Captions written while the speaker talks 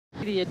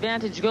The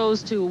advantage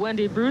goes to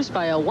Wendy Bruce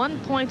by a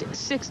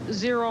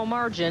 1.60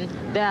 margin.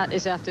 That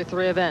is after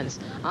 3 events.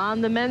 On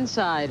the men's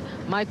side,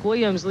 Mike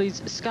Williams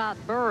leads Scott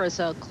Burr. It's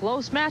a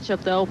close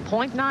matchup, though.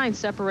 0.9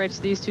 separates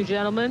these two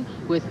gentlemen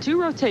with 2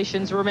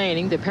 rotations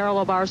remaining, the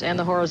parallel bars and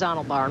the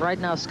horizontal bar. And right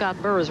now, Scott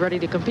Burr is ready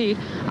to compete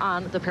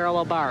on the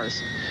parallel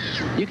bars.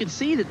 You can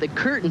see that the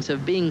curtains are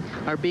being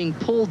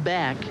pulled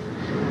back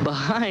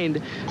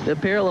behind the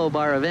parallel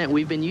bar event.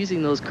 We've been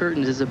using those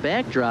curtains as a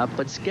backdrop,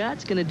 but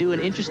Scott's going to do an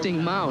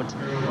interesting mount.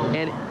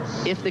 And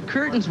if the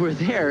curtains were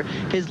there,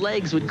 his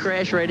legs would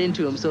crash right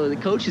into him. So the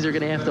coaches are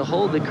going to have to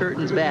hold the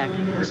curtains back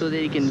so that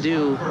he can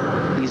do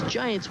these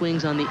giant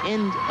swings on the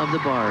end of the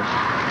bars.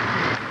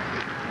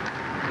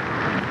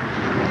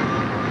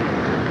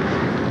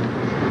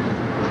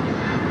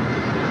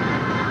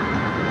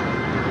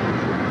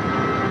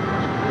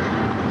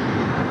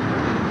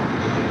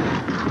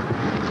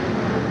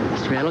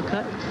 Straddle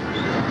cut,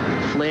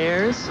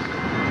 flares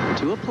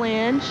to a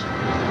planche,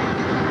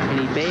 and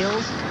he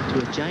bails to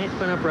a giant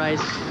front uprise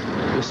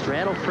with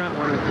straddle front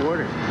 1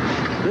 1/4.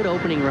 Good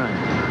opening run.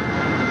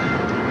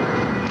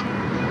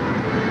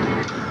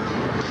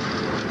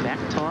 Back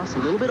toss a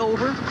little bit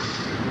over.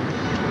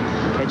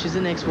 Catches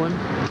the next one.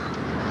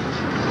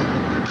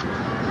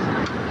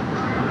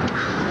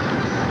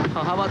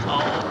 Oh, how about, oh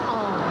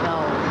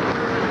no.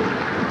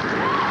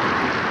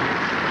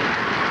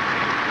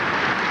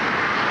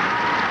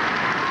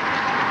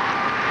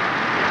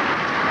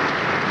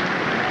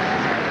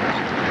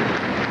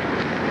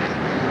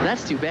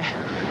 That's too bad.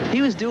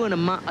 He was doing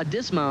a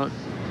dismount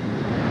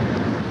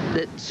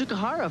that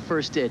Tsukahara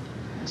first did.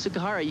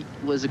 Tsukahara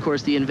was, of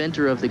course, the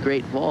inventor of the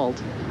Great Vault,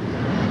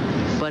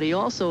 but he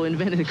also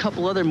invented a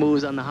couple other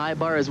moves on the high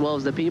bar as well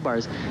as the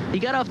P-bars. He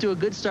got off to a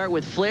good start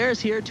with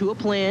flares here to a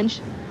planche,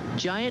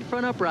 giant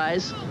front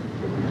uprise,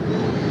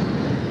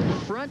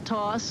 front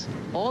toss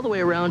all the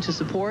way around to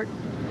support,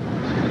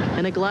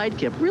 and a glide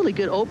kip. Really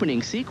good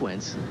opening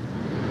sequence.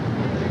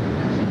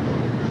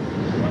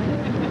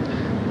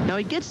 Now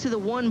he gets to the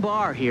 1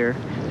 bar here,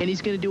 and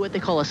he's going to do what they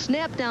call a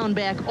snap down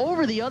back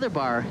over the other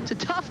bar. It's a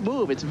tough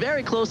move. It's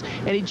very close,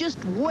 and he just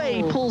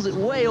pulls it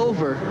way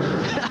over.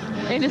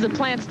 Into the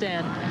plant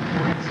stand.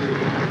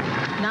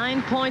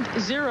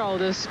 9.0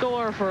 the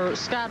score for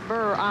Scott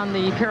Burr on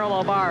the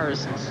parallel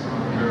bars.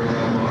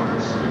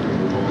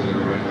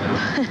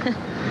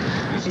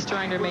 He's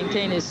trying to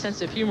maintain his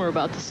sense of humor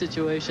about the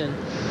situation.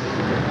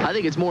 I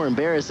think it's more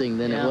embarrassing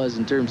than it was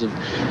in terms of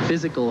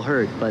physical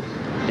hurt, but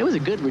it was a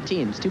good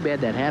routine. It's too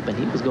bad that happened.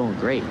 He was going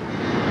great.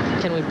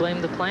 Can we blame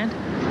the plant?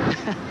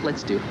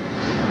 Let's do.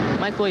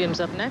 Mike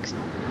Williams up next.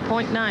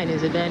 0.9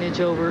 his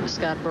advantage over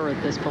Scott Burr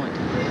at this point.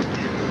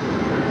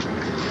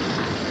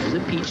 There's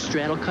a peach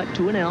straddle cut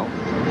to an L.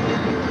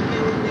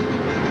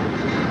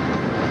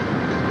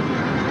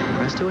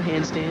 Press to a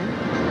handstand.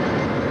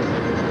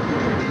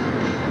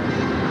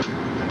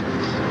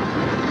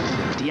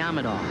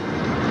 Diamidov.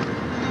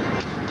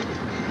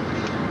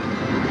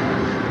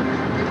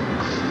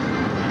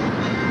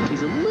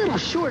 He's a little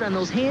short on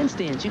those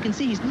handstands. You can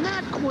see he's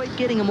not quite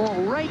getting them all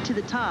right to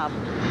the top,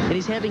 and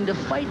he's having to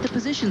fight the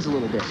positions a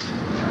little bit.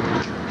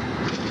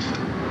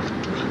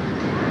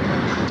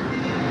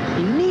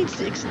 He needs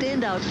to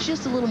extend out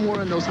just a little more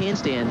on those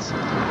handstands.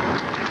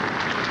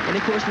 And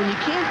of course, when you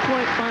can't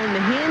quite find the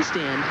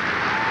handstand,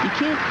 you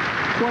can't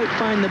quite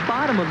find the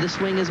bottom of the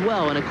swing as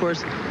well. And of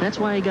course, that's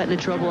why he got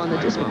into trouble on the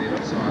dismount.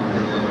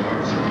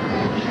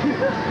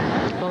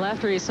 Well,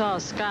 after he saw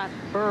Scott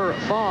Burr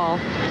fall,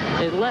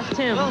 it left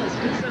him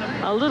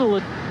a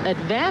little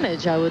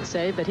advantage, I would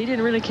say, but he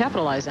didn't really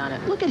capitalize on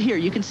it. Look at here.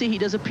 You can see he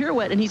does a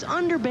pirouette, and he's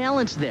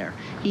underbalanced there.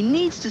 He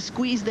needs to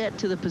squeeze that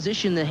to the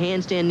position the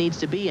handstand needs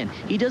to be in.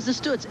 He does the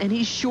stutz, and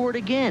he's short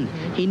again.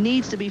 He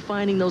needs to be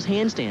finding those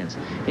handstands.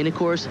 And, of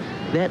course,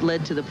 that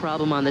led to the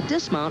problem on the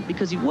dismount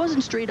because he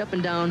wasn't straight up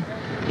and down.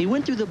 He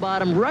went through the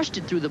bottom, rushed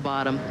it through the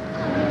bottom,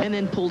 and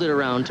then pulled it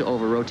around to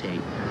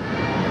over-rotate.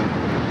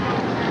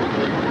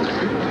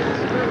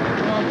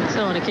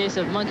 So in a case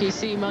of monkey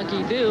see,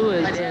 monkey do,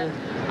 it's an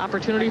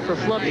opportunity for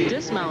flub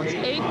dismounts.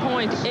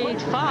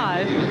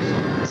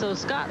 8.85. So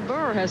Scott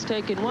Burr has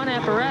taken 1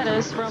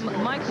 apparatus from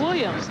Mike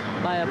Williams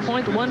by a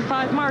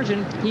 0.15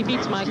 margin. He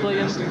beats Mike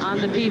Williams on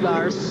the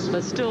P-bars,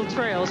 but still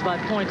trails by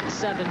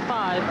 0.75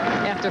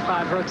 after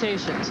 5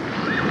 rotations.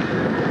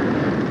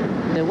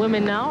 The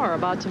women now are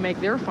about to make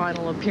their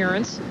final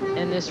appearance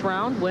in this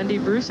round. Wendy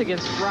Bruce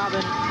against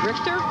Robin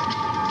Richter.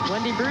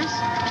 Wendy Bruce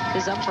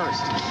is up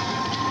first.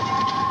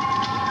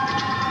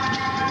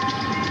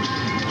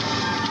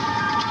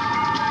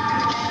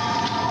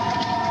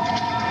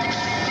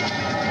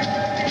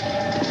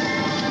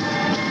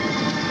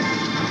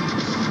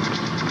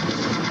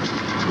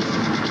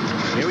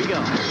 Here we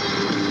go.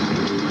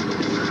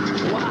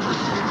 Wow.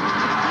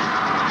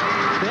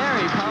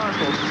 Very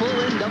powerful full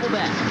in double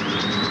back.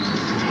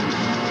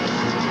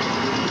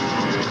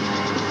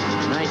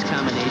 Nice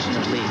combination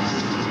of leaps.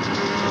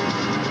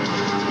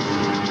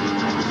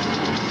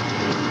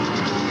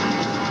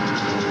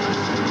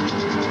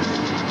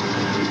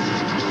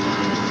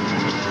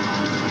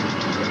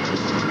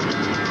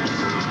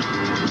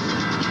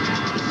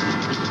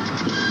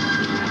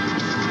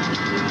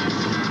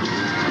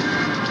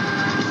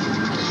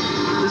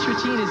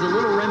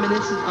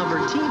 performances of her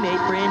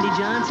teammate, Brandy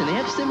Johnson. They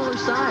have similar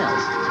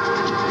styles.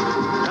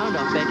 Round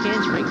off back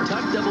handspring,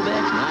 tuck, double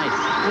back,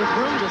 nice. With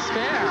room to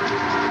spare.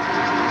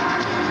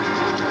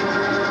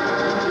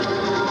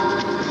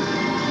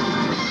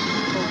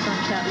 Full turn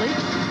cat leap.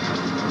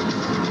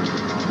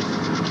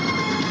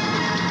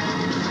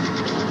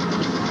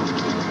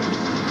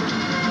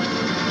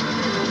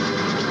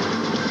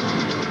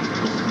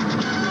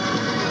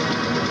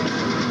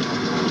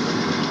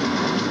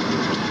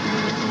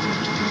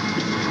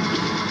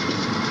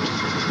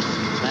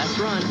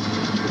 Run.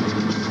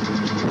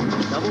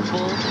 Double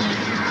full.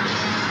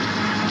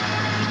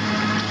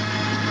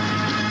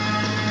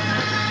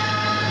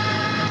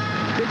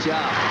 Good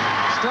job.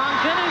 Strong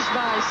finish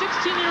by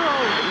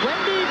 16-year-old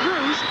Wendy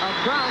Bruce of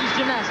Brown's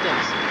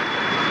Gymnastics.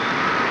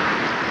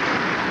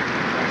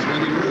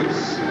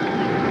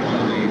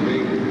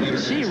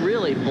 She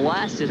really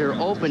blasted her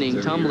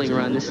opening tumbling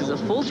run. This is a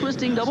full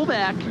twisting double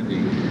back.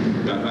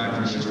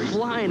 She's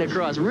flying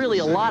across, really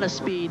a lot of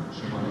speed.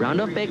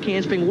 Round off back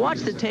handspring, watch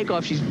the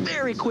takeoff. She's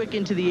very quick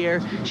into the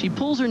air. She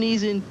pulls her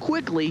knees in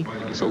quickly.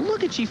 So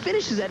look at, she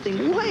finishes that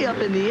thing way up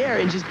in the air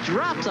and just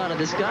drops out of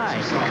the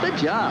sky. Good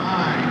job.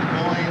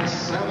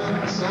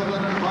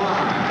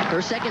 9.775.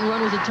 Her second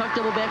run was a tuck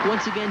double back.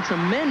 Once again,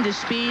 tremendous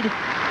speed.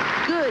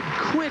 Good,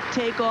 quick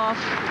takeoff.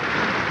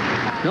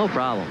 No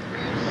problem.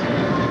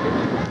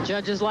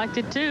 Judges liked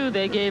it too.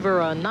 They gave her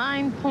a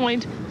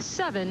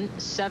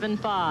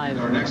 9.775.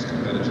 Our next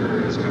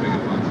competitor is coming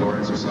up on floor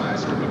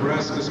exercise from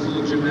Nebraska School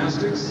of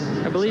Gymnastics.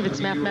 I believe it's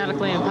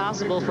mathematically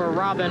impossible for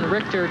Robin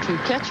Richter to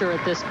catch her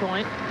at this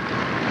point.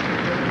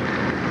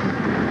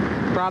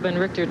 Robin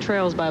Richter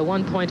trails by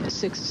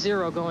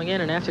 1.60 going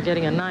in, and after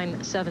getting a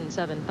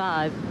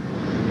 9.775,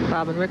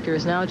 Robin Richter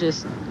is now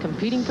just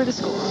competing for the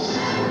score.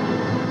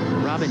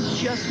 Robin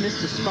just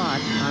missed a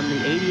spot on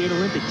the '88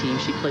 Olympic team.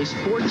 She placed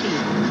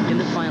 14th in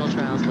the final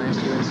trials last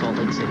year in Salt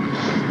Lake City.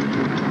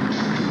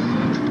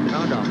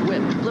 Round off,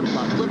 whip,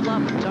 flip-flop,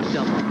 tuck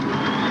double.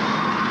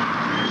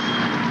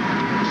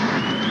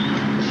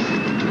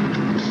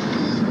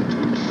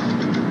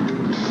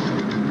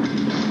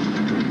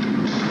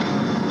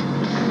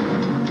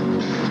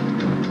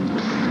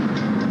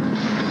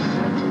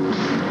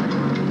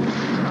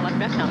 I like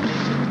that combination.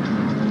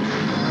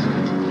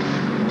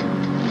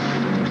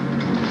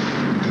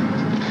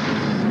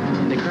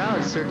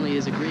 Certainly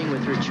is agreeing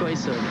with her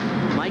choice of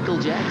Michael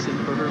Jackson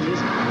for her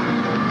music.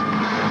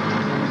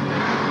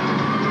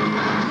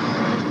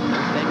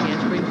 Back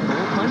handspring,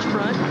 full punch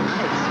front.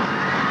 Nice.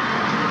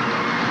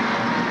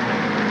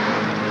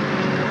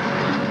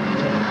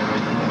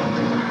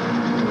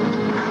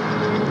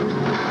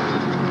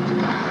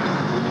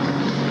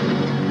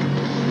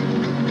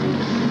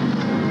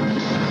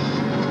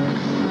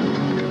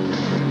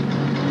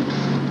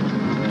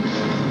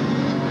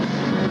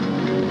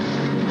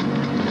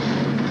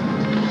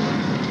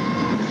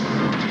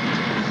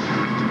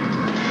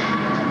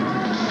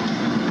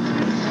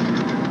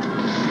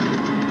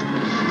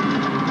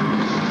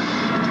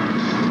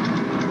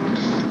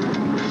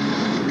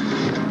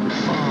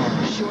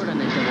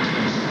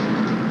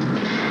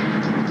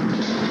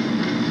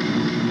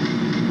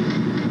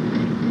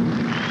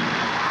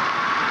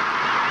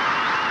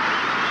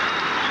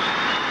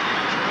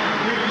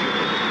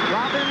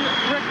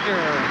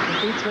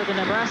 For the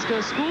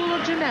Nebraska School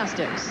of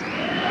Gymnastics.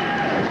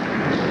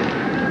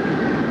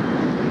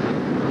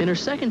 In her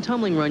second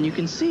tumbling run, you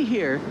can see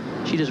here,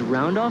 she does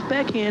round off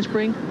back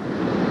handspring,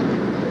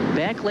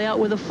 back layout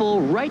with a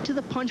full, right to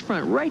the punch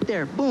front, right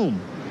there, boom.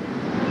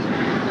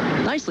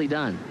 Nicely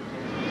done.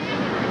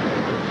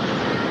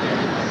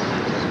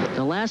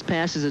 The last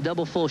pass is a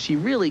double full. She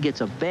really gets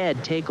a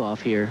bad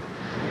takeoff here.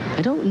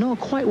 I don't know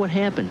quite what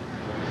happened.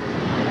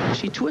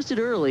 She twisted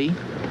early.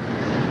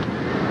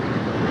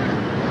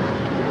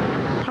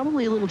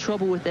 Probably a little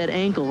trouble with that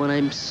ankle, and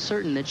I'm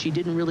certain that she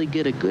didn't really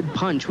get a good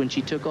punch when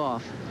she took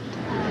off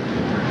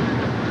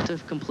to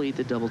complete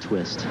the double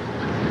twist.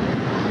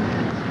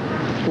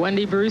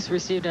 Wendy Bruce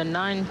received a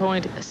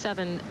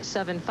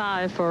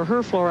 9.775 for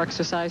her floor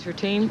exercise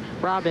routine.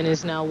 Robin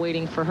is now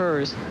waiting for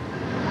hers.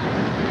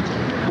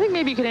 I think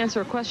maybe you could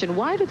answer a question.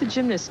 Why do the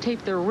gymnasts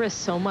tape their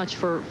wrists so much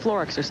for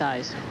floor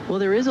exercise? Well,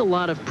 there is a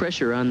lot of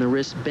pressure on the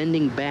wrist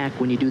bending back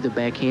when you do the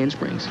back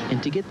handsprings.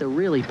 And to get the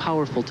really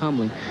powerful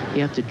tumbling,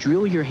 you have to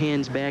drill your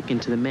hands back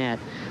into the mat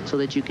so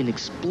that you can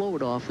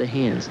explode off the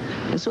hands.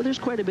 And so there's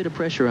quite a bit of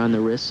pressure on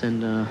the wrists,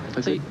 and a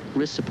good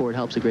wrist support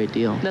helps a great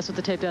deal. That's what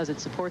the tape does. It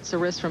supports the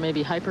wrist from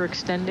maybe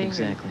hyperextending.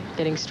 Exactly.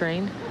 Getting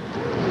strained.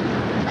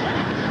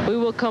 We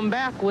will come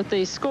back with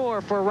the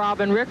score for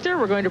Robin Richter.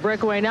 We're going to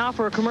break away now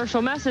for a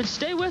commercial message.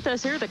 Stay with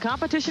us here. The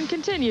competition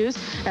continues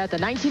at the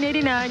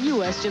 1989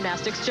 U.S.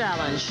 Gymnastics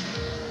Challenge.